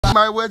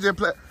Might well just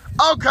play.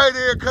 Okay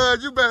then,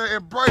 cuz, you better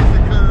embrace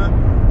it,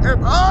 cuz.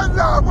 Oh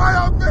no, wait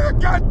a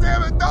minute,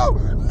 goddamn it, no,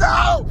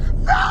 no,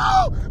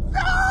 no,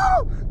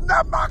 no,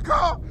 not my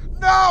car,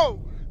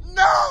 no,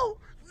 no,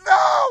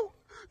 no,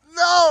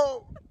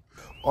 no.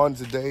 On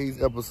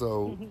today's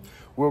episode,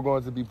 we're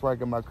going to be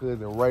pranking my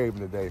cousin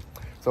Raven today.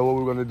 So what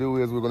we're gonna do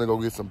is we're gonna go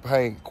get some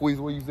paint. Queez,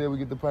 where you said we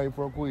get the paint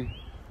from, Queez?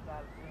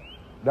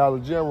 Dollar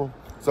General.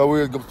 So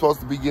we're supposed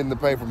to be getting the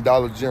paint from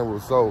Dollar General.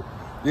 So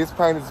this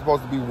paint is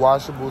supposed to be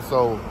washable.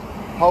 So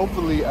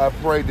hopefully I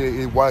pray that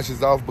it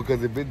washes off,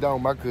 because if it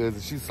don't, my cousin,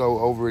 she's so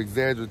over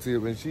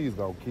exaggerative and she's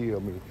gonna kill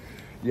me.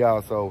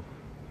 Y'all, so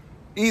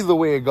either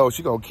way it goes,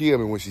 she gonna kill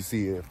me when she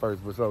see it at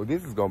first. But so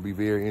this is gonna be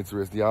very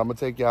interesting. Y'all, I'm gonna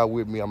take y'all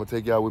with me. I'm gonna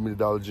take y'all with me to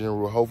Dollar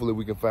General. Hopefully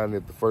we can find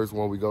it the first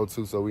one we go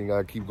to, so we ain't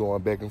gotta keep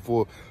going back and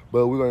forth.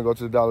 But we're gonna go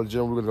to the Dollar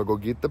General. We're gonna go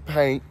get the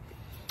paint.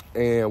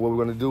 And what we're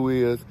gonna do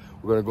is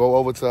we're gonna go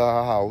over to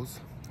her house.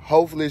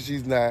 Hopefully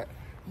she's not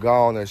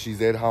gone or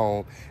she's at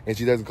home and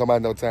she doesn't come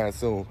out no time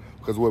soon.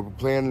 Because what we're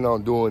planning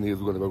on doing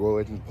is we're gonna go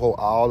ahead and pour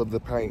all of the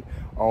paint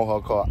on her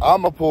car.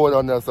 I'm gonna pour it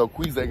on there so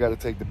Queez ain't gotta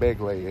take the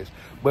backlash.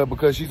 But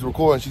because she's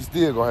recording, she's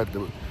still gonna have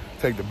to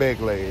take the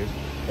backlash.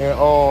 And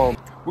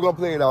we're gonna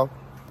play it out.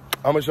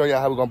 I'm gonna show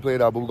y'all how we're gonna play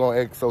it out, but we're gonna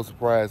act so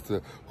surprised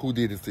to who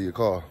did this to your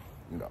car,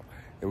 you know.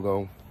 And we're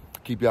gonna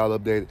keep y'all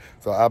updated.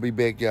 So I'll be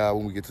back, y'all,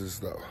 when we get to the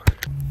store.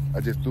 I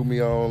just threw me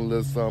on a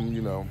little something,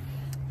 you know,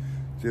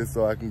 just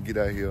so I can get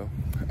out here.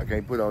 I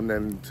can't put on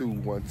nothing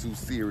too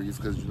serious,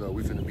 because, you know,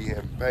 we finna be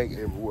having paint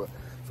everywhere.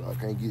 So I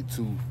can't get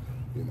too,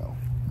 you know,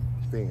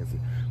 fancy.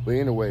 But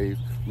anyways,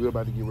 we're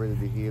about to get ready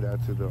to head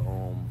out to the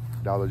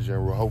Dollar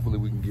General. Hopefully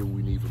we can get what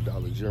we need from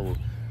Dollar General.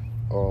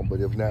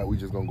 But if not, we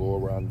just gonna go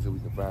around until we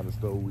can find a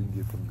store we can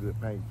get some good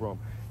paint from.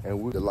 And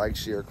we'll like,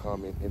 share,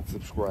 comment, and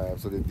subscribe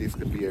so that this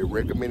can be a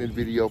recommended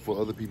video for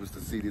other people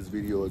to see this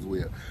video as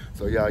well.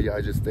 So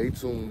y'all just stay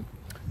tuned,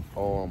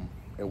 and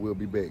we'll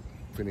be back.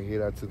 Finna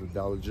head out to the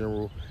Dollar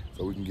General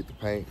so we can get the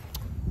paint.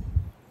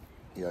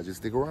 Y'all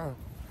just stick around.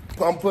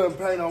 I'm putting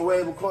paint on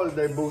Raven's car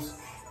today, Boost.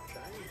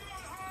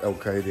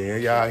 Okay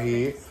then, y'all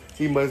hear.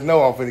 He must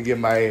know I'm finna get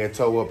my ass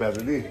towed up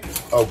after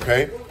this.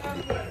 Okay.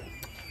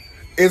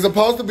 It's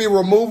supposed to be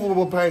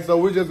removable paint, so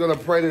we're just gonna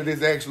pray that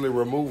it's actually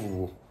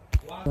removable.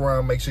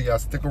 Around, make sure y'all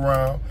stick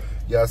around.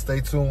 Y'all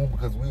stay tuned,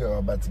 because we are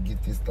about to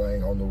get this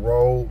thing on the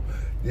road.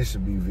 This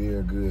should be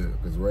very good,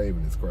 because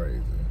Raven is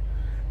crazy.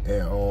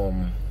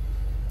 And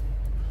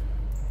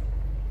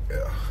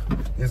yeah,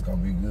 it's gonna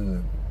be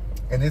good.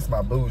 And it's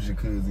my bougie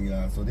cousin,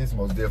 y'all, so this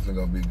most definitely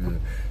gonna be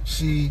good.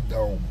 She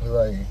don't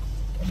play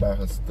about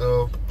her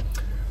stuff.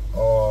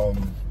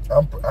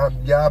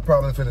 Y'all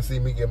probably finna see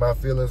me get my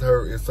feelings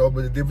hurt in so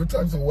many different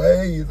types of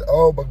ways.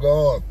 Oh my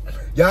God.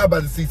 Y'all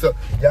about to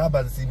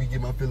see me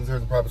get my feelings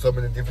hurt in probably so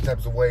many different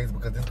types of ways,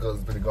 because this girl's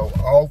finna go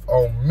off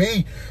on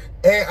me.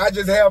 And I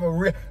just have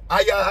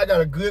I got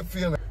a good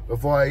feeling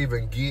before I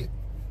even get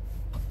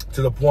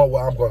to the point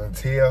where I'm gonna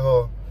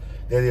tell her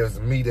that it was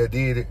me that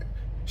did it.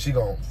 She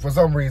gon', for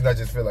some reason, I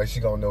just feel like she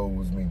gonna know it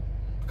was me.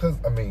 Cause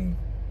I mean,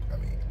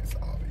 it's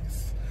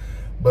obvious.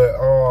 But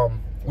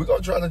we're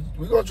gonna try to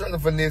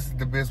finesse it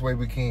the best way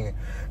we can.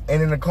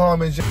 And in the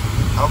comments,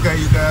 okay,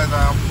 you guys,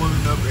 I'm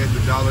pulling up at the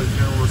Dollar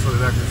General so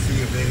that I can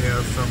see if they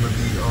have some of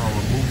the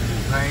removable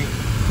paint.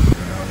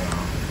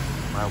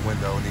 My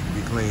window needs to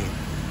be clean.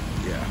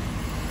 Yeah.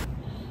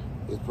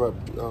 It's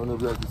probably, I don't know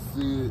if y'all can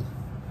see it.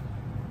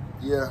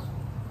 Yeah.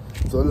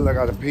 So it looks like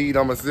I done peed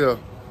on myself.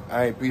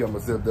 I ain't peed on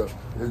myself though.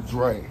 It's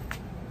drained.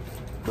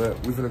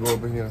 But we finna go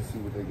up in here and see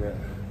what they got.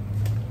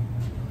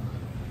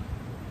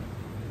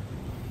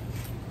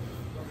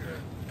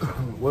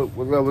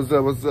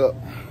 What's up?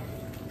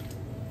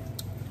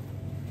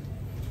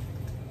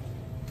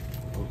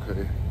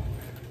 Okay.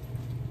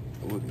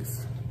 Oh,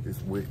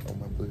 it's wet on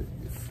my butt.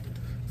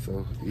 It's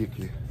so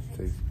icky.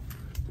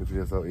 It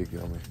feels so icky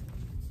on me.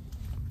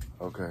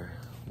 Okay.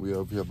 We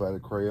up here by the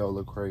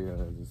Crayola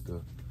crayons and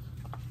stuff.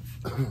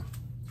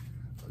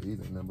 These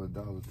ain't nothing but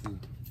 $1 too.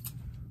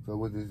 So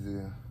what this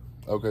is?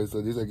 Okay, so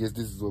I guess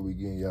this is what we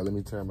getting, y'all. Let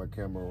me turn my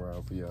camera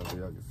around for y'all so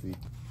y'all can see.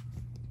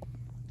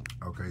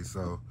 Okay,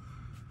 so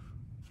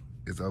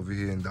it's over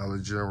here in Dollar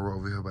General,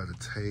 over here by the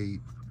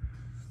tape,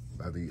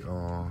 by the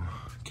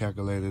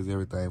calculators,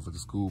 everything for the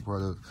school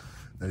products.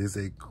 Now this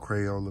a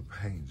Crayola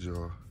paint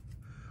jar.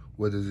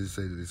 What does it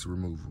say that it's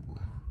removable?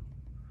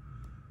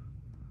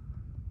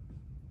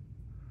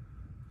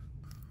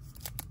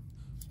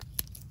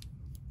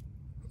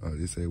 Oh,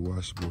 this say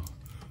washable.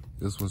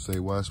 This one say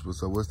washable.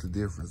 So what's the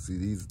difference? See,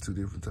 these are two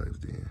different types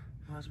then.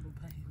 Washable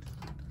paint.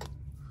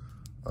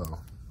 Oh,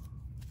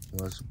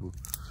 washable.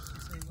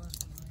 Say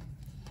washable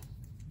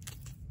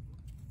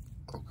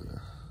paint. Okay.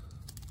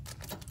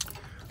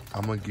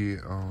 I'm gonna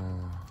get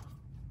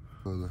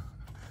color.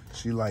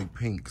 She like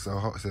pink,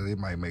 so it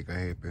might make her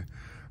happy.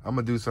 I'm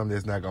gonna do something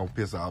that's not gonna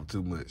piss her off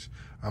too much.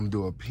 I'm gonna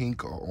do a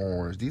pink or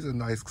orange. These are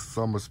nice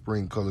summer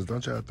spring colors,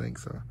 don't y'all think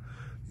so?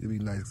 It'd be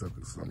nice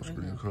summer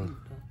spring color.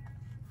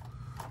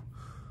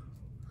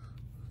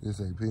 This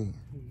ain't pink.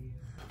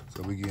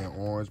 So we getting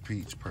orange,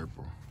 peach,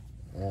 purple.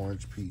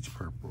 Orange, peach,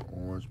 purple.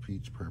 Orange,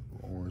 peach, purple.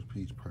 Orange,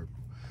 peach,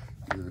 purple.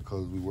 These are the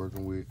colors we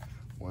working with.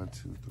 1,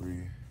 2,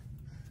 3.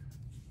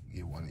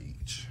 Get one of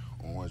each.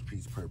 Orange,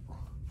 peach, purple.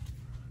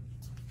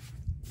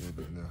 A little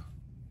bit now.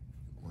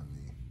 One of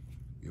these.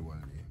 Get one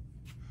of these.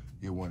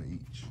 Get one of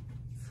each.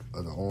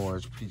 Of the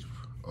orange, peach,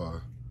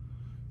 the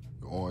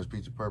orange,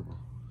 peach, and purple.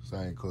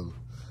 Same color.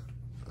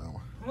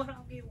 What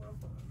I'll get one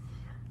for?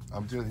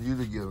 I'm telling you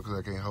to get it because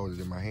I can't hold it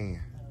in my hand.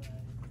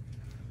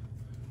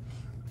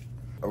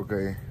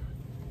 Okay,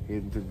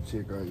 heading to the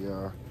checkout,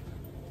 y'all.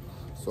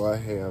 So I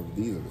have,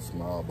 these are the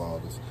small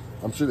bottles.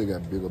 I'm sure they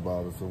got bigger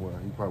bottles somewhere.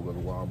 You probably go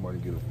to Walmart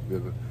and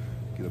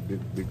get a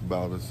big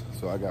bottles.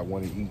 So I got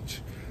one of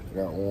each. I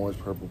got orange,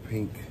 purple,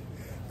 pink.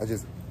 I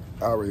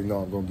already know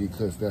I'm gonna get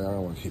cussed down. I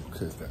don't want to get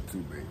cussed out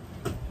too big.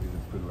 You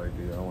just put it right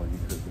there. I don't want to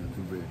get cussed down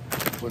too big.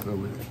 What's up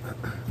with it?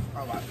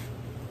 All right.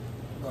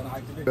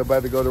 We're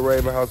about to go to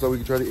Raven's house so we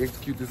can try to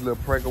execute this little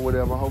prank or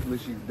whatever. Hopefully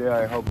she's there.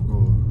 I hope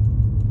good.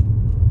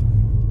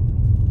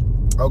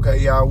 Okay,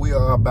 y'all, we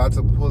are about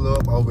to pull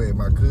up over at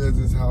my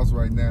cousin's house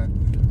right now.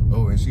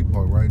 Oh, and she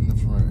parked right in the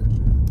front.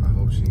 I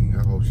hope she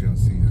don't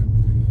see her.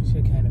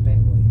 Should've came the back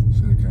way.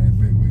 Should've came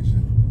back way,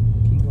 shit.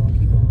 Keep going,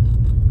 keep going.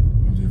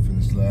 I'm just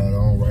finna slide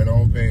on right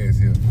on past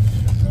here.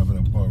 I'm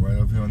finna park right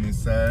up here on this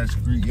side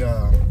street,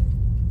 y'all.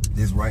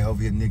 This right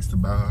over here next to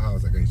by her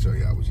house. I can't show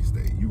y'all where she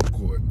stay. You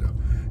recording though.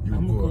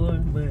 I'm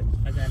recording, but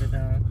I got it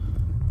down.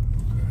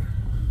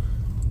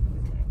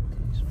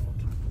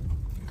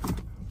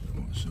 I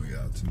want to show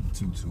y'all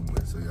too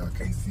much so y'all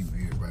can't see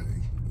me.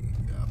 Everybody,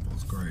 y'all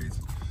folks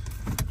crazy.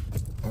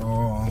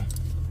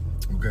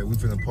 Okay, we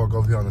finna park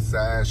over here on the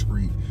side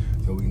street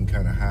so we can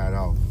kind of hide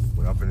off.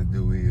 What I'm finna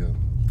do is,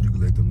 you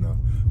can let them know,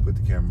 put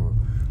the camera up.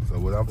 So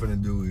what I'm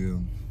finna do is,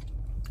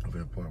 I'm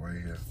finna park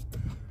right here.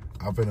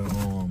 I'm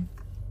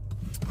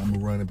gonna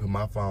run and put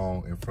my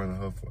phone in front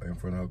of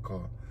her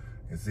car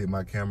and set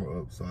my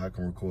camera up so I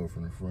can record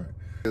from the front.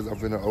 I'm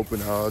finna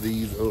open all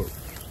these up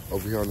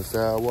over here on the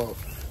sidewalk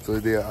so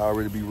they'll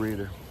already be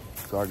ready.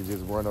 So I can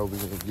just run over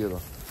here and get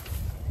them.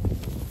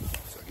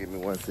 So give me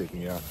 1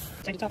 second, y'all.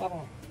 Take the top off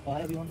on. Or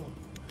however you want to do it.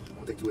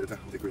 I'll take 2 at a time.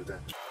 I'll take 3 at a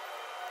time.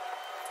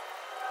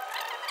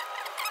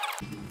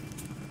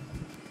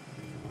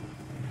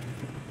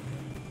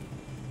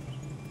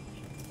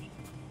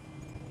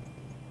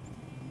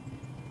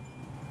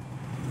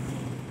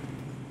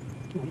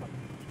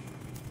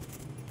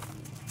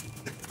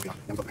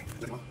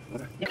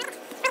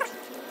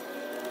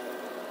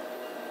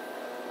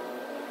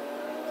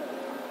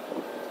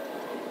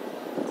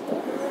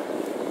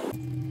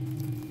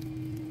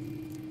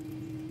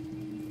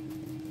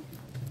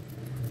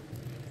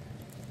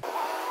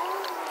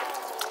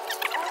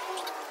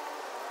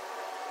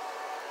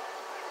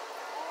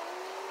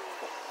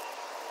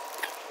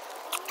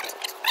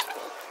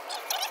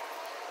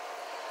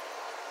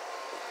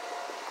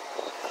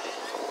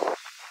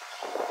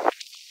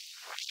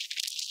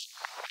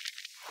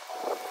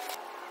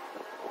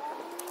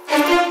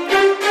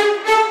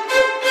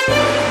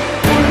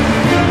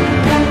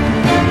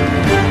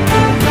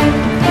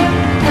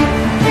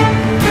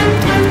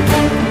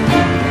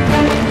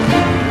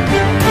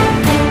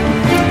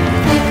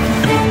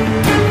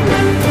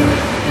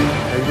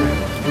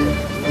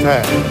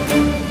 Time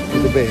to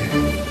the bed.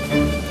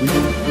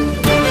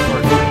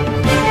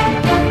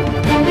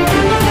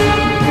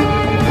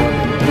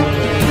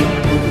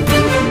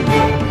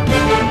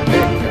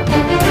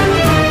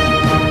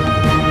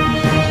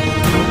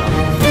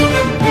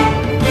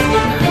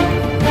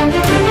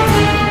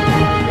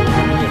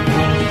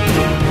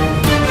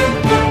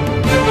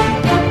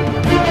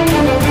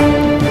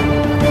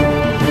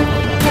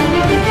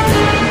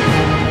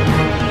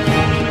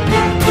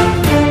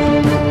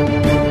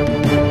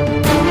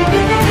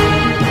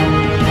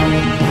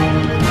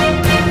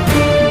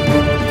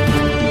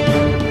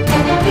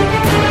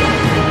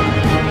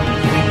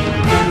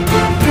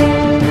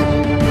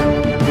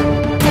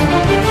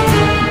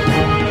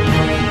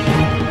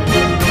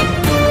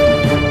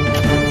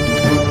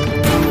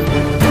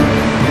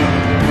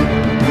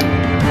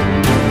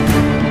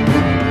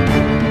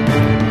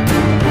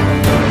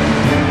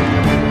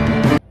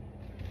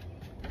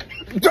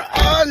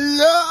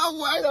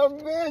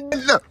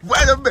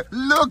 Wait a minute,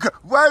 look,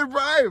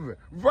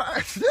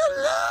 right,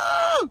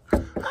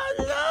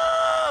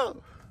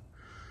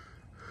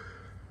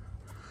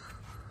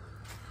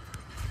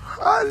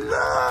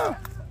 hello.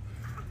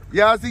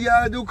 Y'all see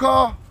y'all new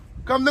car?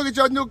 Come look at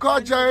your new car,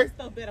 Jay. This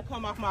stuff better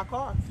come off my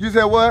car. You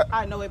said what?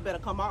 I know it better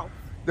come off.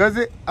 Does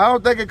it? I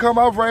don't think it come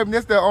off, Raven.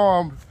 That's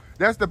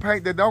the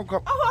paint that don't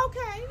come. Oh,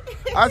 okay.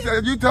 I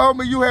said, you told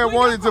me you had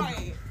wanted to.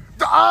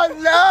 Oh,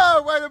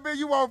 no, wait a minute,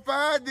 you won't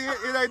find it.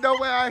 It ain't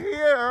nowhere I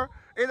hear.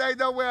 It ain't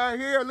nowhere I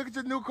hear. Look at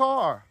your new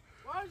car.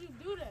 Why would you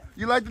do that?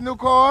 You like the new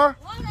car?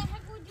 Why the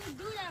heck would you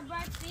do that,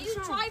 Braxton? You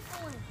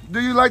trifling. Do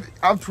you like,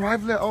 I'm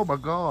trifling? Oh my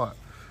God.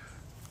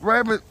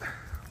 Raven,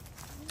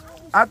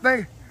 I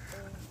think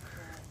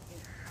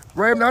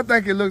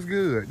it looks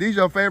good. These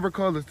your favorite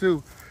colors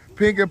too.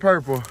 Pink and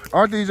purple.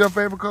 Aren't these your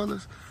favorite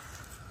colors?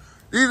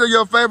 These are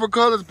your favorite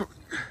colors.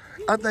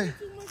 I think.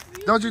 Too much for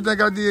Don't you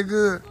think I did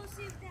good?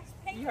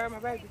 You heard my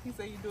baby. He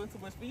said you doing too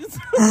much for you.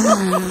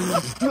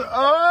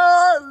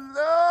 Oh,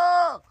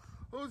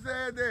 no. Who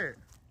said that?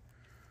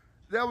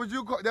 That was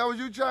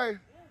you, Chase?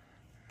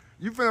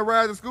 You finna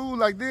ride to school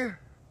like this?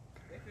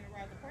 They finna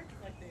ride to practice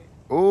like that.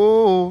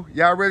 Oh,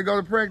 y'all ready to go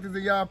to practice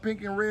in y'all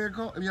pink and red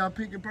car? Y'all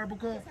pink and purple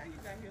car? That's how you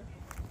got here.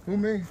 Who,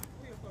 me?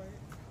 We'll go ahead.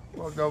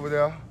 Walked over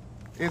there.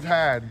 It's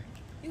hiding.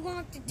 You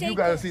going to take You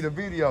gotta see the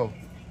video.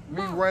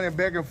 Me running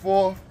back and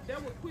forth.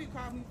 That what Quick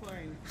called me for,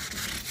 ain't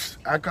it?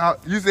 I called.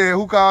 You said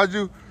who called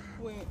you?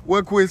 When,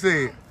 What Quinn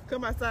said?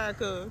 come outside,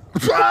 cuz.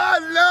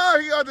 Oh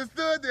no, he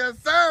understood the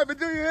assignment.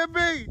 Do you hear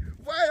me?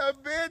 Wait a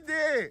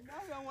minute. Now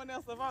he don't want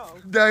else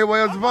involved. That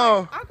was I'm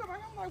wrong. like, I come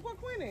back, I'm like, what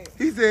Quinn at?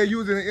 He said you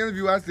was in an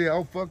interview. I said,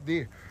 oh fuck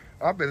this.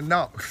 I better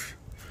not.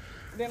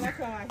 Then I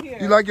come out here.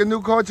 You like your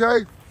new car,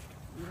 Chase?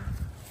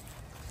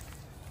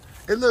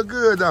 It look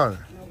good, don't it?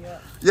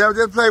 Yeah,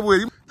 just play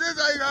with it. This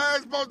ain't how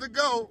it's supposed to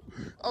go.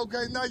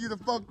 Okay, now you done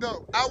fucked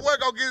up. I was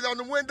gonna get it on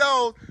the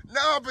windows.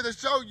 Now I'm gonna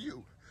show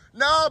you.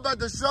 Now I'm about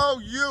to show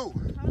you.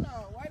 Hold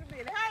on, wait a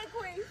minute. Hey,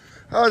 Quinn.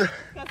 Hold on.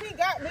 Because he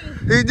got me.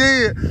 He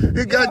did.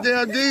 He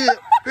goddamn did.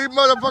 He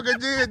motherfucker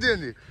did,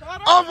 didn't he?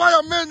 Oh, wait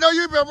a minute. No,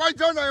 you been write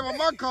your name on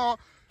my car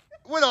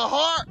with a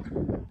heart.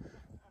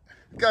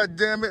 God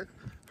damn it.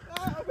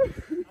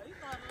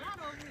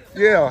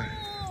 Yeah.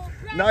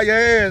 Now your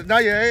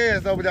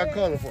ass over there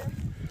colorful.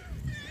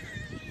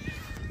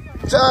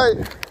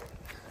 Jay.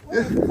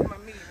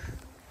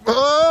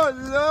 Oh,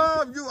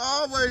 love, you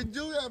always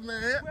do that,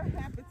 man. What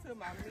happened to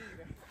my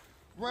meter?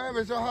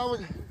 Rabbit, so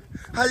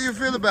how you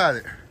feel about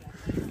it?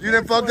 You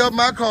done fucked up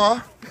my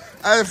car.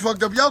 I done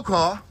fucked up your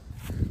car.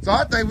 So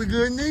I think we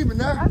good and even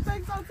now. I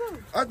think so too.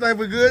 I think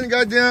we good and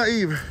goddamn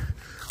even.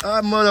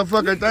 I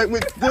motherfucker think we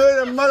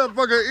good and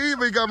motherfucker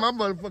even. Got my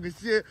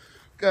motherfucking shit.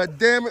 God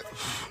damn it.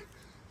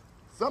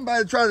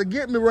 Somebody tried to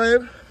get me,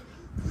 Raven.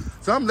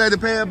 Some lady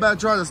paying about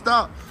trying to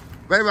stop.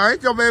 Baby, I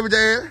ain't your baby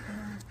dad.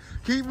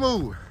 Keep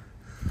moving.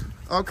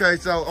 Okay,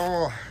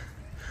 so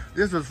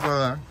this was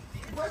fun.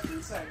 What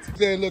you say? You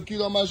saying look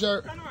cute on my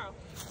shirt? Turn around.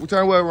 We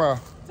turn what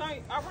around? Turn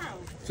around.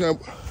 Turn,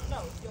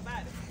 No, your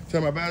body.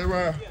 turn my body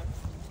around? Yeah.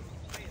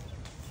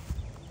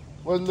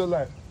 What does it look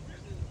like?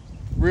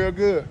 Real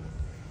good.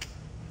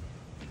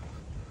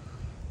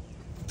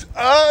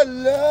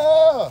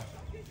 Allah!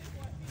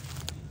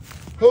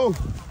 Who?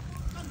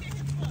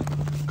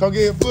 Come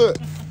get your foot.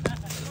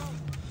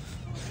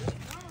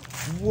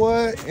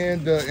 What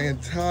in the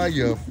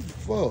entire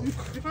fuck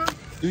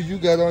do you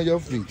got on your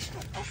feet?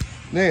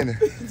 Nanny.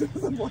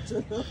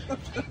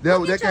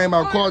 That came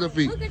out quarter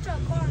feet. Look at your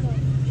car,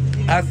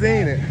 though. I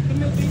seen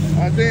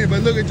it,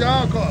 but look at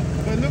y'all car.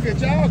 But look at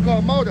y'all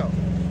car more though.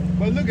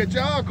 But look at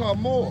y'all car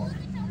more.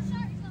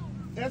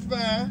 That's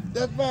fine,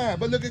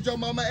 but look at your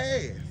mama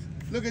ass.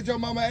 Look at your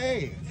mama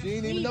ass. She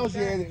didn't even know she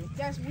had it.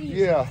 That's weird.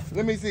 Yeah,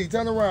 let me see,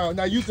 turn around.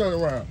 Now you turn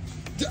around.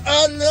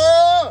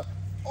 Allah!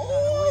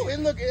 Oh, it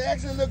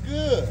actually look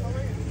good.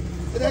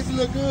 It actually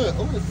look good.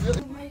 Oh, it's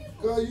silly.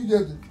 Girl, you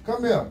just,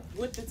 come here.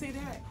 With the titty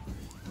hat.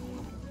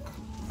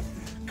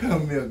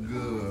 Come here,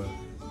 good.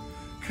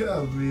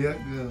 Come here,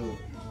 good.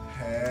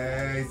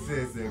 Hey,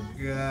 sissy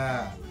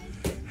girl.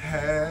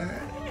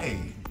 Hey.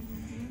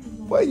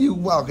 Where you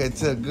walking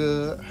to,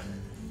 good?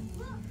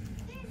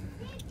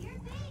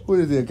 What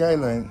is it,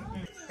 Kaylin?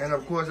 And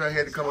of course, I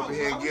had to come up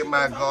here and get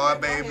my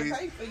guard, babies.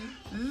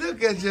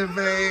 Look at you,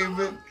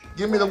 baby.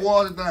 Give me the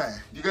water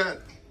thing. You got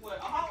it?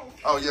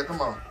 Oh, yeah,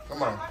 come on.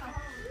 Come on.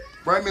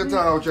 Bring me a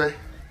towel, Jay.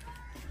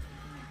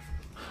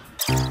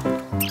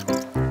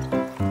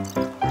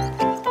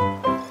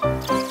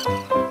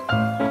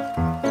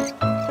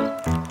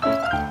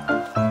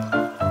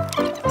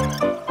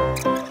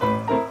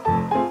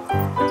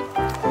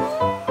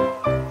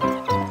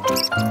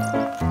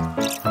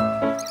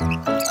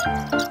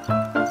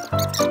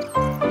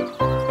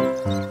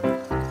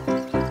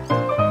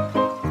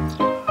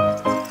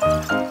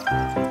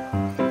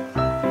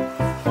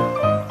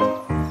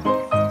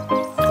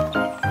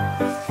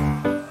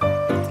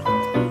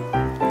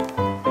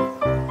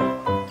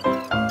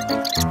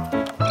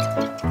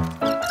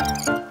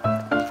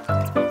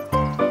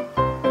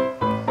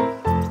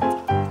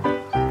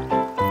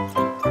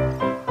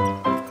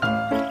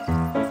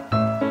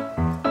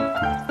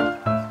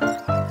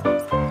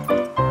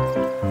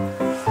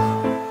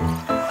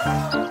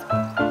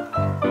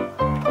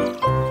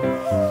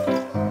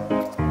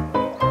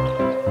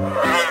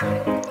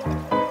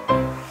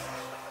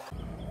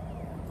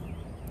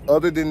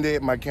 Other than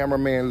that, my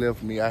cameraman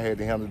left me. I had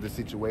to handle the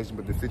situation,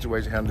 but the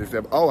situation handled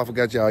itself. Oh, I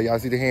forgot y'all. Y'all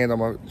see the hand on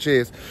my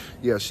chest?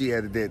 Yeah, she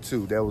added that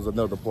too. That was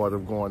another part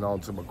of going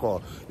on to my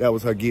car. That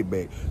was her get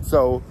back.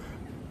 So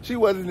she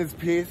wasn't as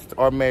pissed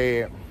or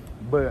mad,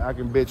 but I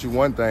can bet you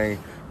one thing.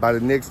 By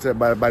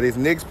this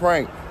next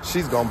prank,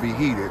 she's gonna be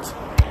heated.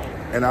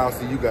 And I'll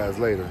see you guys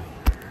later.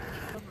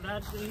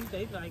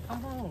 They like,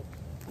 come on.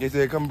 They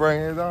said, come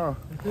bring it on.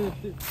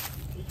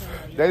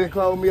 They didn't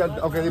call me.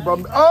 Okay, they brought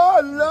me.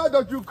 Oh, Lord,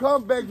 don't you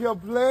come back here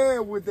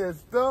playing with that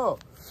stuff.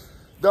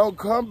 Don't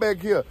come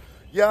back here.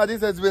 Y'all,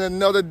 this has been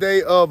another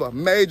day of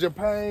major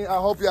pain. I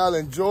hope y'all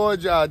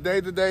enjoyed y'all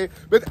day today.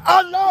 But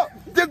I love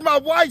this my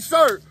white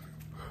shirt.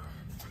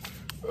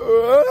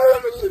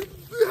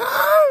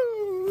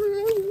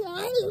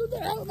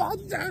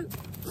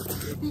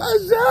 My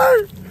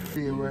shirt.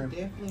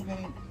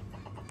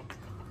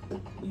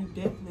 You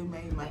definitely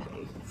made my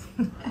day.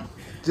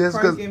 Just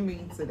because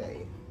me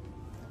today.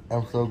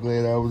 I'm so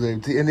glad I was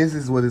able to. And this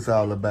is what it's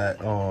all about,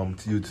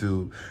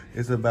 YouTube.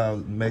 It's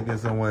about making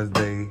someone's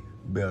day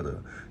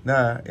better.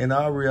 Now, in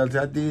all reality,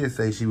 I did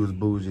say she was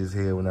bougie as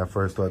hell when I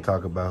first started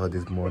talking about her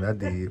this morning. I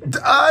did.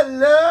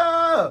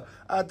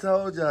 I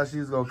told y'all she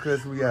was going to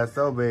cuss me out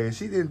so bad.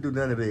 She didn't do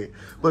none of that.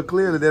 But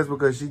clearly, that's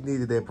because she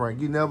needed that prank.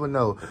 You never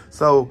know.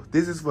 So,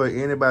 this is for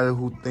anybody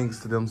who thinks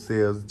to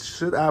themselves,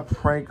 should I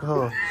prank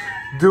her?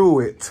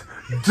 Do it.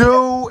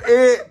 Do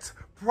it.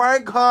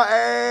 Prank her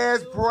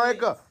ass.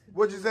 Prank her.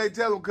 What'd you say?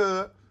 Tell them,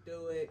 cuz.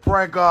 Do it.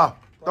 Prank her.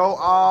 Throw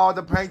all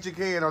the paint you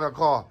can on her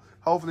car.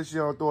 Hopefully she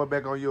don't throw it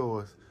back on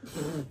yours.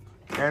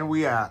 And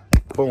we out.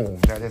 Boom.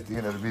 Now that's the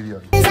end of the video.